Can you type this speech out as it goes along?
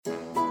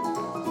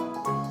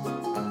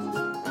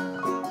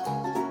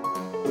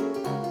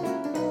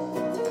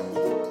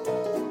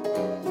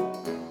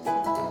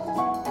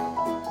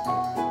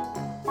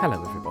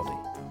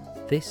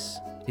This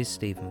is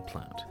Stephen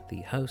Platt,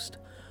 the host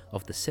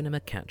of the Cinema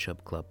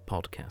Catch-Up Club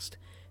podcast.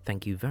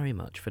 Thank you very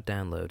much for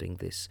downloading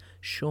this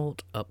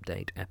short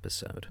update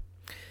episode.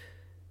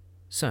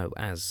 So,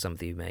 as some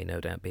of you may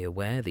no doubt be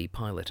aware, the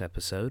pilot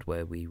episode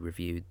where we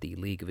reviewed The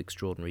League of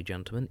Extraordinary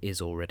Gentlemen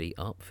is already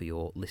up for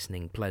your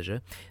listening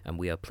pleasure, and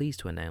we are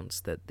pleased to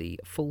announce that the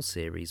full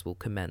series will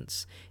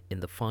commence in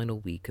the final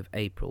week of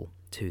April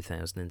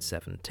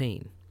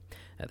 2017.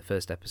 The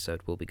first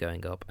episode will be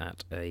going up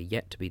at a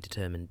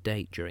yet-to-be-determined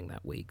date during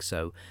that week,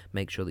 so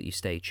make sure that you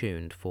stay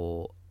tuned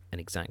for an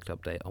exact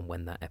update on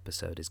when that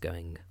episode is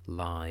going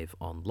live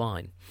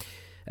online.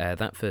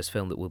 That first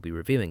film that we'll be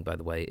reviewing, by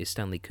the way, is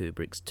Stanley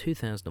Kubrick's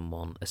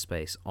 2001 A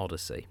Space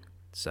Odyssey.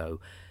 So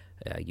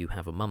you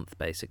have a month,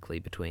 basically,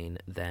 between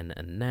then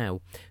and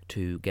now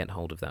to get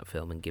hold of that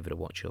film and give it a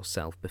watch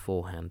yourself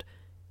beforehand,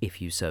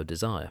 if you so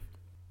desire.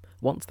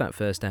 Once that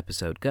first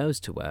episode goes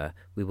to air,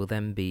 we will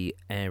then be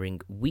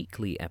airing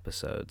weekly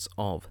episodes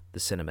of the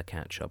Cinema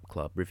Catch-Up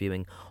Club,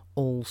 reviewing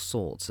all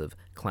sorts of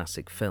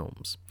classic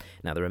films.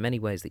 Now, there are many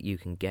ways that you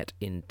can get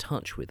in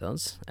touch with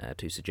us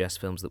to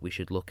suggest films that we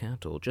should look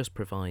at, or just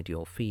provide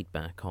your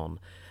feedback on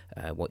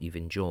what you've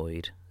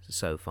enjoyed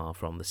so far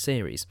from the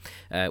series.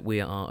 We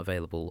are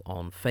available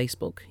on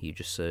Facebook. You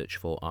just search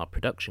for our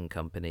production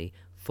company,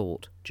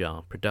 Thought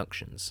Jar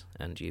Productions,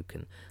 and you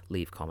can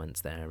leave comments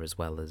there as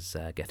well as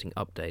getting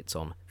updates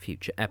on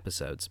future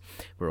episodes.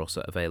 We're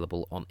also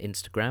available on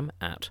Instagram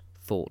at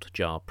Thought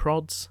Jar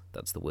Prods.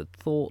 That's the word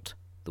thought,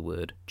 the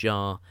word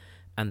jar,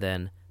 and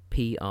then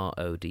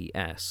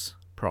PRODS,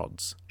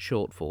 Prods,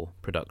 short for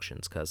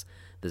productions, because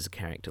there's a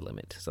character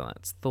limit. So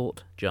that's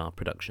Thought Jar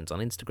Productions on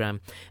Instagram,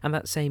 and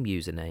that same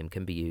username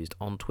can be used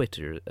on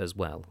Twitter as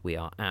well. We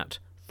are at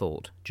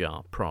Thought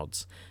Jar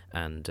Prods,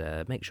 and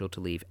make sure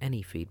to leave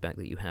any feedback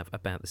that you have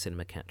about the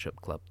Cinema Catch-Up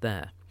Club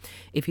there.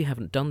 If you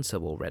haven't done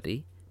so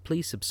already,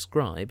 please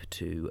subscribe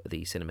to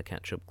the Cinema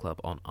Catch-Up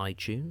Club on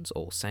iTunes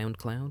or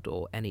SoundCloud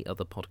or any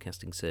other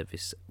podcasting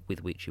service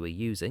with which you are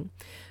using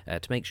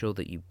to make sure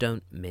that you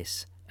don't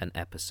miss an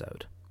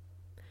episode.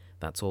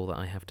 That's all that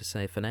I have to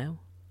say for now.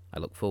 I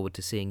look forward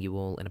to seeing you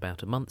all in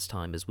about a month's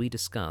time as we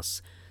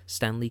discuss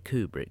Stanley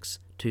Kubrick's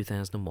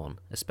 2001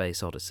 A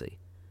Space Odyssey.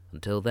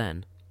 Until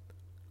then,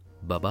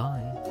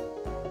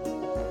 bye-bye.